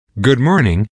Good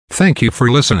morning, thank you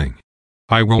for listening.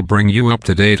 I will bring you up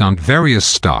to date on various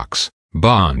stocks,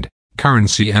 bond,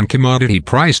 currency and commodity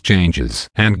price changes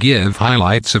and give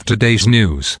highlights of today's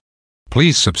news.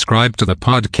 Please subscribe to the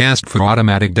podcast for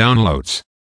automatic downloads.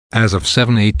 As of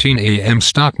 7:18 a.m.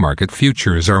 stock market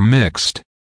futures are mixed.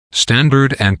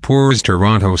 Standard & Poor's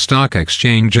Toronto Stock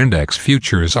Exchange Index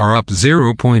futures are up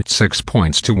 0.6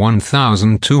 points to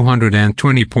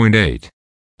 1,220.8.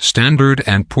 Standard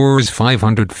 & Poor's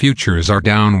 500 futures are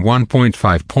down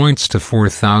 1.5 points to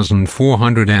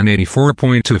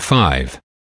 4,484.25.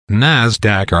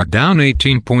 Nasdaq are down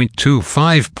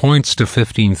 18.25 points to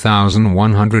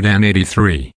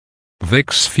 15,183.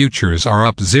 VIX futures are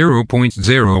up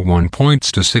 0.01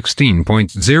 points to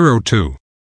 16.02.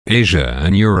 Asia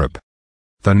and Europe.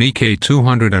 The Nikkei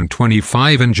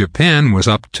 225 in Japan was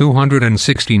up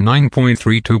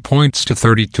 269.32 points to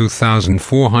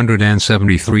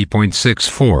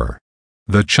 32,473.64.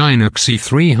 The China CSI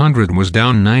 300 was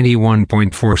down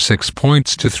 91.46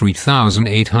 points to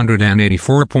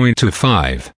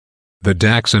 3,884.25. The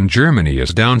DAX in Germany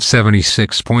is down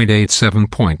 76.87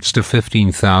 points to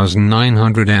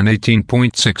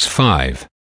 15,918.65.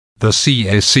 The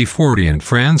CAC 40 in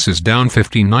France is down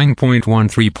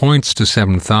 59.13 points to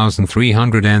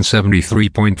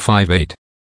 7,373.58.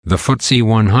 The FTSE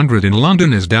 100 in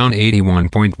London is down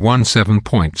 81.17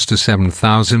 points to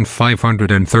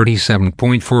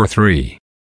 7,537.43.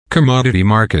 Commodity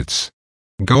markets.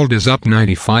 Gold is up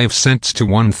 95 cents to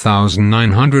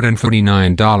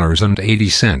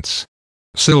 $1,949.80.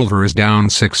 Silver is down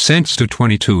 6 cents to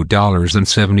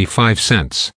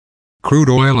 $22.75.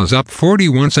 Crude oil is up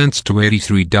 41 cents to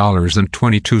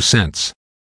 $83.22.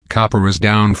 Copper is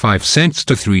down 5 cents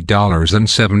to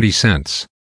 $3.70.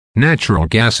 Natural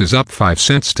gas is up 5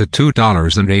 cents to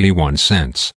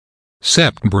 $2.81.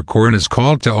 September corn is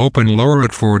called to open lower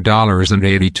at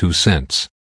 $4.82.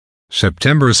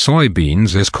 September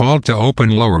soybeans is called to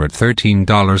open lower at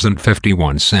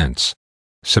 $13.51.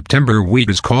 September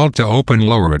wheat is called to open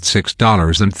lower at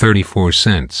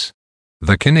 $6.34.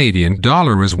 The Canadian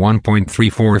dollar is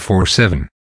 1.3447.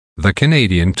 The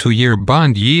Canadian 2-year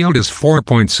bond yield is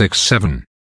 4.67.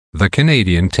 The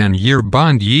Canadian 10-year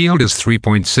bond yield is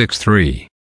 3.63.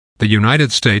 The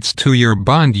United States 2-year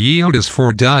bond yield is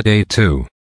 4.82.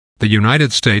 The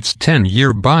United States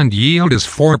 10-year bond yield is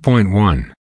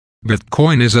 4.1.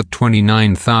 Bitcoin is at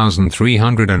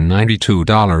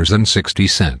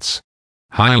 $29,392.60.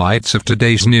 Highlights of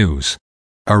today's news.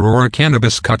 Aurora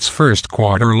Cannabis cuts first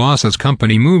quarter loss as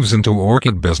company moves into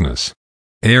orchid business.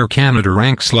 Air Canada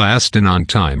ranks last in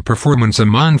on-time performance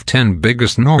among 10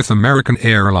 biggest North American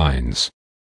airlines.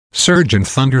 Surge in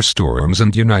thunderstorms in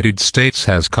the United States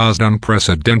has caused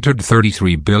unprecedented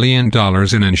 $33 billion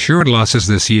in insured losses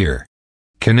this year.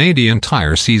 Canadian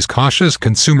Tire sees cautious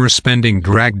consumer spending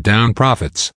drag down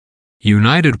profits.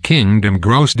 United Kingdom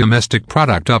gross domestic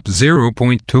product up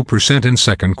 0.2% in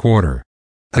second quarter.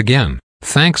 Again,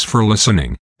 thanks for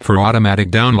listening. For automatic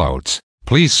downloads,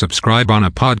 please subscribe on a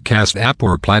podcast app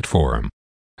or platform.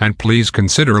 And please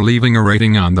consider leaving a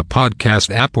rating on the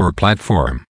podcast app or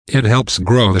platform. It helps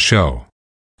grow the show.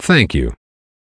 Thank you.